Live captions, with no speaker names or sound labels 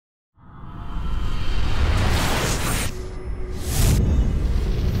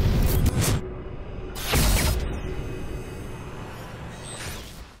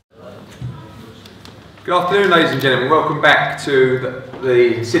Good afternoon, ladies and gentlemen. Welcome back to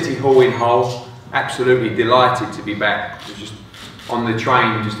the City Hall in Hull. Absolutely delighted to be back. I was just on the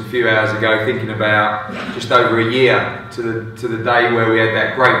train just a few hours ago thinking about just over a year to the day where we had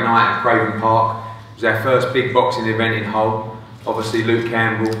that great night at Craven Park. It was our first big boxing event in Hull. Obviously Luke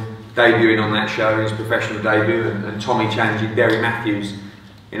Campbell debuting on that show, his professional debut, and Tommy challenging Derry Matthews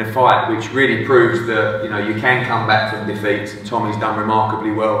in a fight which really proves that you can come back from defeats, and Tommy's done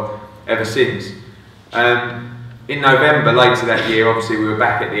remarkably well ever since. In November later that year, obviously we were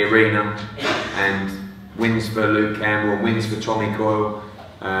back at the arena, and wins for Luke Campbell and wins for Tommy Coyle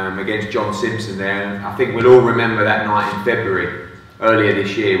against John Simpson there. And I think we'll all remember that night in February earlier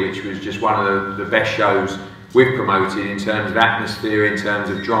this year, which was just one of the best shows we've promoted in terms of atmosphere, in terms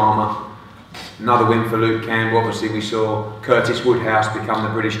of drama. Another win for Luke Campbell. Obviously we saw Curtis Woodhouse become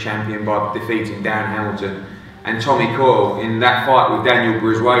the British champion by defeating Darren Hamilton, and Tommy Coyle in that fight with Daniel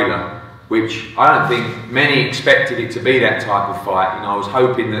BRIZUELA, which I don't think many expected it to be that type of fight. I was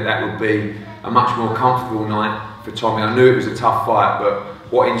hoping that that would be a much more comfortable night for Tommy. I knew it was a tough fight, but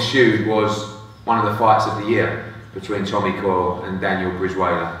what ensued was one of the fights of the year between Tommy Coyle and Daniel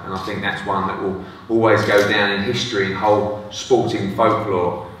BRIZUELA, and I think that's one that will always go down in history and whole sporting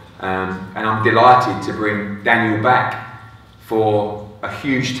folklore. And I'm delighted to bring Daniel back for a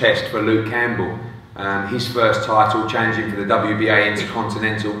huge test for Luke Campbell. His first title, challenging for the WBA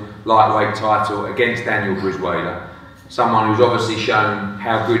Intercontinental Lightweight title against Daniel BRIZUELA. Someone who's obviously shown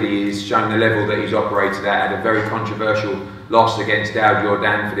how good he is, shown the level that he's operated at, had a very controversial loss against Daud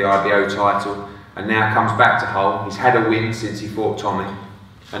Jordan for the IBO title, and now comes back to Hull. He's had a win since he fought Tommy,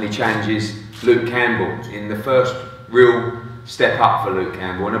 and he challenges Luke Campbell in the first real step up for Luke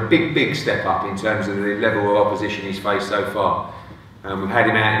Campbell, and a big step up in terms of the level of opposition he's faced so far. We've had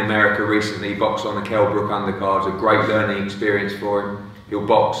him out in America recently, boxed on the Kelbrook undercards, a great learning experience for him. He'll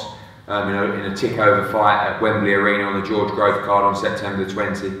box in a tick-over fight at Wembley Arena on the George Growth card on September the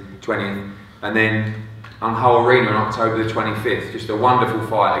 20th, and then on Hull Arena on October the 25th. Just a wonderful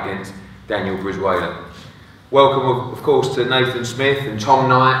fight against Daniel BRIZUELA. Welcome, of course, to Nathan Smith and Tom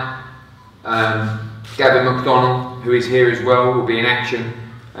Knight. Gavin McDonnell, who is here as well, will be in action.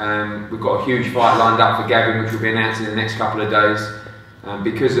 We've got a huge fight lined up for Gavin, which will be announced in the next couple of days.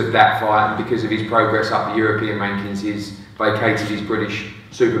 Because of that fight and because of his progress up the European rankings, he's vacated his British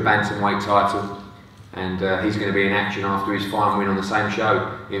super bantamweight title, and he's going to be in action after his fine win on the same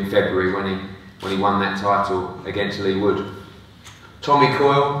show in February when he won that title against Lee Wood. Tommy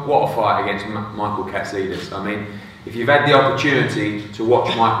Coyle, what a fight against Michael Katsidis. I mean, if you've had the opportunity to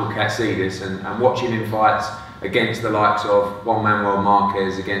watch Michael Katsidis and watch him in fights against the likes of Juan Manuel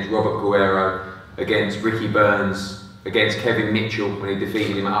Marquez, against Robert Guerrero, against Ricky Burns, against Kevin Mitchell when he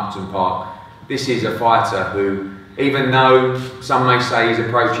defeated him at Upton Park, this is a fighter who, even though some may say he's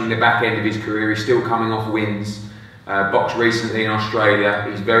approaching the back end of his career, he's still coming off wins. Boxed recently in Australia,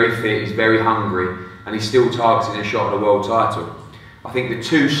 he's very fit, he's very hungry, and he's still targeting a shot at a world title. I think the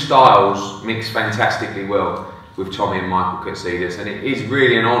two styles mix fantastically well with Tommy and Michael Katsidis, and it is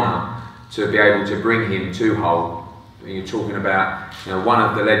really an honour to be able to bring him to Hull. You're talking about one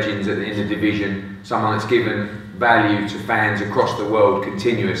of the legends in the division, someone that's given value to fans across the world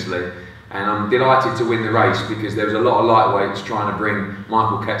continuously, and I'm delighted to win the race because there was a lot of lightweights trying to bring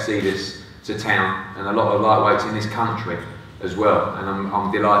Michael Katsidis to town, and a lot of lightweights in this country as well, and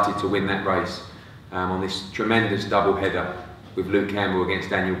I'm delighted to win that race on this tremendous double header with Luke Campbell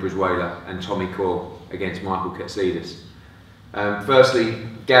against Daniel BRIZUELA and Tommy Coyle against Michael Katsidis. Firstly,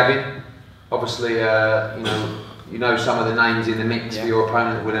 Gavin, obviously you know some of the names in the mix for your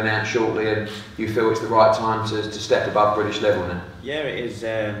opponent that will announce shortly, and you feel it's the right time to step above British level now? Yeah, it is.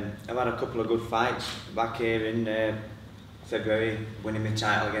 I've had a couple of good fights back here in February, winning my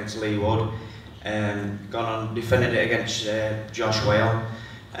title against Lee Wood, gone on defending it against Josh Whale,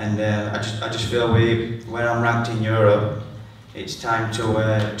 and I just feel when I'm ranked in Europe, it's time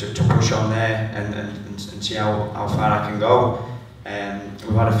to push on there and see how far I can go.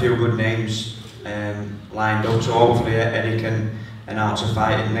 We've had a few good names lined up, so hopefully Eddie can announce a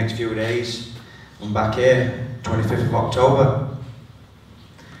fight in the next few days. I'm back here, 25th of October.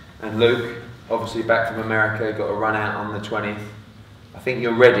 And Luke, obviously back from America, got a run out on the 20th. I think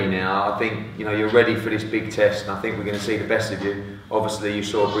you're ready now. I think you're ready for this big test, and I think we're going to see the best of you. Obviously you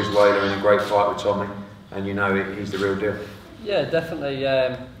saw BRIZUELA in a great fight with Tommy, and he's the real deal. Yeah, definitely.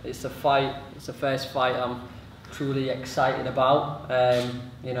 It's a fight. It's the first fight I'm truly excited about. I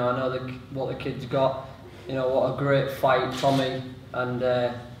know what the kid's got. What a great fight Tommy and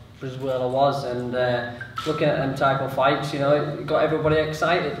BRIZUELA was, and looking at them type of fights, it got everybody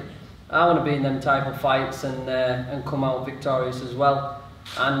excited. I want to be in them type of fights and come out victorious as well.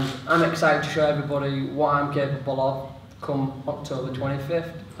 and I'm excited to show everybody what I'm capable of come October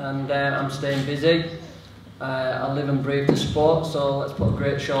 25th, and I'm staying busy. I live and breathe the sport, so let's put a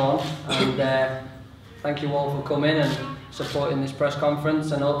great show on, and thank you all for coming and supporting this press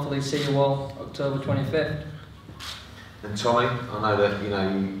conference, and hopefully see you all October 25th. And Tommy, I know that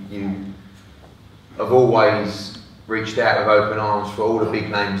you have always reached out with open arms for all the big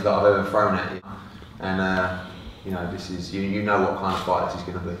names that I've ever thrown at you, and you know, this is you know what kind of fight this is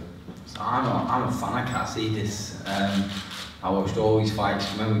going to be. So I'm a fan of KATSIDIS. I watched all his fights.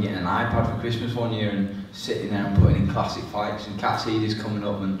 I remember getting an iPad for Christmas one year and sitting there and putting in classic fights, and KATSIDIS coming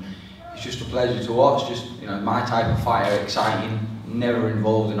up, and it's just a pleasure to watch. Just, you know, my type of fighter, exciting, never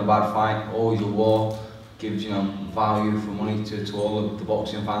involved in a bad fight, always a war, gives, you know, value for money to all of the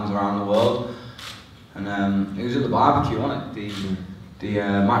boxing fans around the world. And it was at the barbecue, wasn't it? The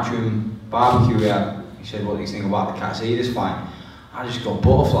Matchroom barbecue we had. He said, "What do you think about the KATSIDIS fight?" I just got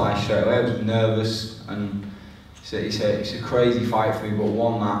butterflies straight away. I was nervous, and he said it's a crazy fight for me, but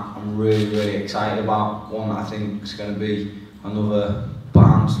one that I'm really excited about. One that I think is going to be another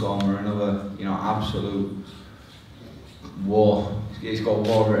barnstorm or another, you know, absolute war. It's got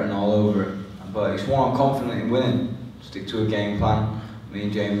war written all over it, but it's one I'm confident in winning. Stick to a game plan. Me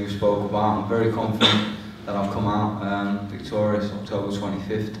and Jamie have spoke about. I'm very confident that I'll come out victorious October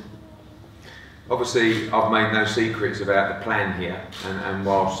 25th. Obviously, I've made no secrets about the plan here, and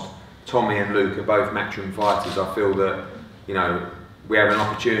whilst Tommy and Luke are both matchroom fighters, I feel that, you know, we have an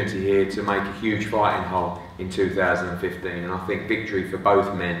opportunity here to make a huge fighting Hull in 2015, and I think victory for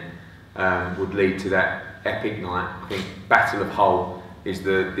both men would lead to that epic night. I think Battle of Hull is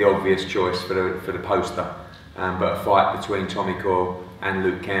the obvious choice for the poster, but a fight between Tommy Coyle and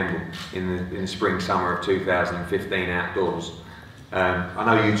Luke Campbell in the spring summer of 2015 outdoors. I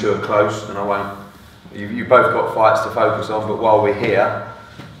know you two are close, and I won't. You both got fights to focus on, but while we're here,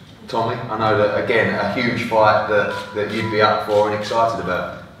 Tommy, I know that again a huge fight that you'd be up for and excited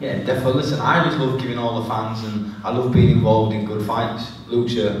about. Yeah, definitely. Listen, I just love giving all the fans, and I love being involved in good fights.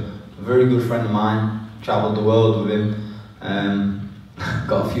 Luke's a very good friend of mine. Travelled the world with him.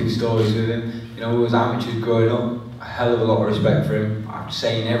 Got a few stories with him. You know, we was amateurs growing up. A hell of a lot of respect for him. I have to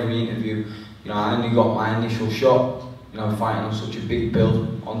say in every interview, you know, I only got my initial shot, you know, fighting on such a big bill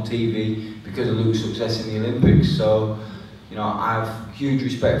on TV because of Luke's success in the Olympics. So, you know, I have huge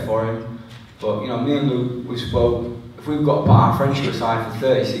respect for him. But, you know, me and Luke, we spoke, if we've got to put our friendship aside for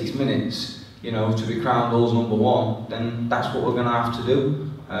 36 minutes, you know, to be crowned world's #1, then that's what we're going to have to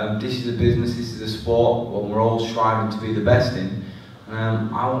do. This is a business, this is a sport, what we're all striving to be the best in.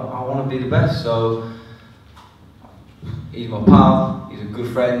 I want to be the best, so he's my pal, he's a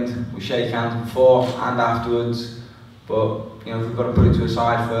good friend, we shake hands before and afterwards. But, you know, if we've got to put it to a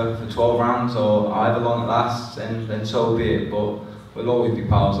side for 12 rounds or however long it lasts, then so be it. But we'll always be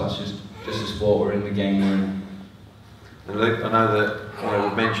pals. That's just the sport we're in, the game we're in. And Luke, I know that, you know,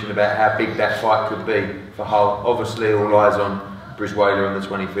 we've mentioned about how big that fight could be for Hull. Obviously, all eyes on BRIZUELA on the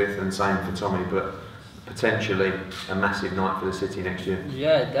 25th, and same for Tommy. But potentially a massive night for the city next year.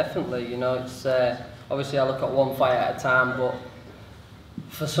 Yeah, definitely. You know, it's obviously I look at one fight at a time, but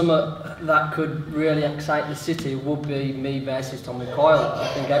for some that could really excite the city would be me versus Tommy Coyle. I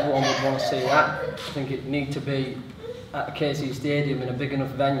think everyone would want to see that. I think it needs to be at a KC Stadium in a big enough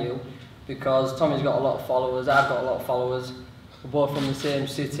venue, because Tommy's got a lot of followers, I've got a lot of followers, we're both from the same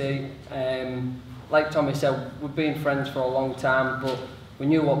city. Like Tommy said, we've been friends for a long time, but we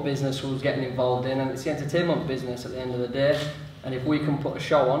knew what business we was getting involved in, and it's the entertainment business at the end of the day, and if we can put a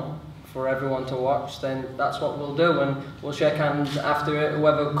show on for everyone to watch, then that's what we'll do, and we'll shake hands after it.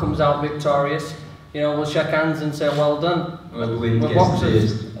 Whoever comes out victorious, you know, we'll shake hands and say well done. We're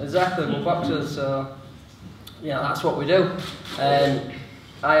boxers. Exactly, we're boxers, so yeah, that's what we do.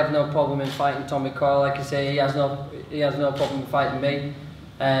 I have no problem in fighting Tommy Coyle. Like I say, he has no problem fighting me.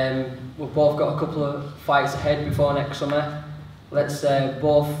 We've both got a couple of fights ahead before next summer. Let's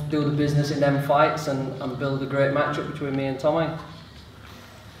both do the business in them fights and build a great matchup between me and Tommy.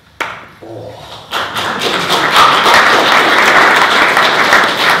 Can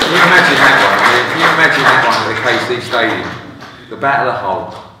you imagine that one? I mean, can you imagine that one at the KC Stadium? The Battle of Hull,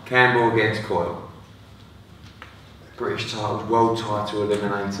 Campbell against Coyle. British titles, world title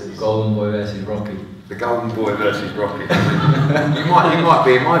eliminators. Golden Boy versus Rocky. The Golden Boy versus Rocky. you might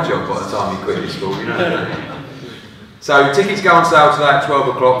be in my job by the time you quit this school, you know. So tickets go on sale today at 12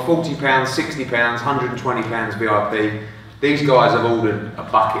 o'clock. £40, £60, £120 VIP. These guys have ordered a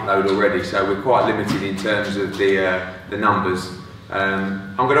bucket load already, so we're quite limited in terms of the numbers.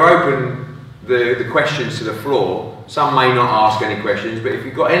 I'm going to open the questions to the floor. Some may not ask any questions, but if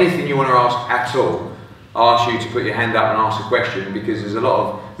you've got anything you want to ask at all, ask you to put your hand up and ask a question, because there's a lot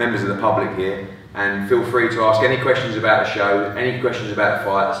of members of the public here, and feel free to ask any questions about the show, any questions about the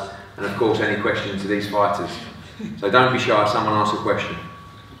fights, and of course any questions to these fighters. So don't be shy if someone asks a question.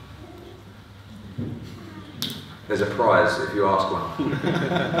 There's a prize if you ask one.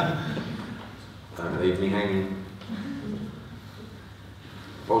 Don't leave me hanging.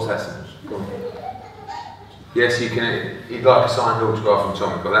 What was that sentence? Go on. Yes, you can. You'd like a signed autograph from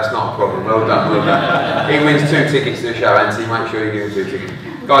Tommy, but that's not a problem. Well done, well done. He wins 2 tickets to the show, Anthony. Make sure you give him 2 tickets.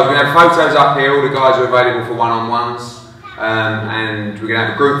 Guys, we're going to have photos up here. All the guys are available for one-on-ones. And we're going to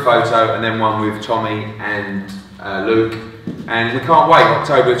have a group photo and then one with Tommy and Luke. And we can't wait.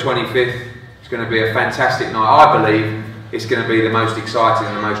 October 25th. It's going to be a fantastic night. I believe it's going to be the most exciting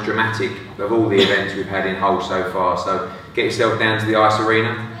and the most dramatic of all the events we've had in Hull so far. So get yourself down to the Ice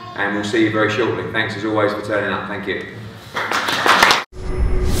Arena, and we'll see you very shortly. Thanks as always for turning up. Thank you.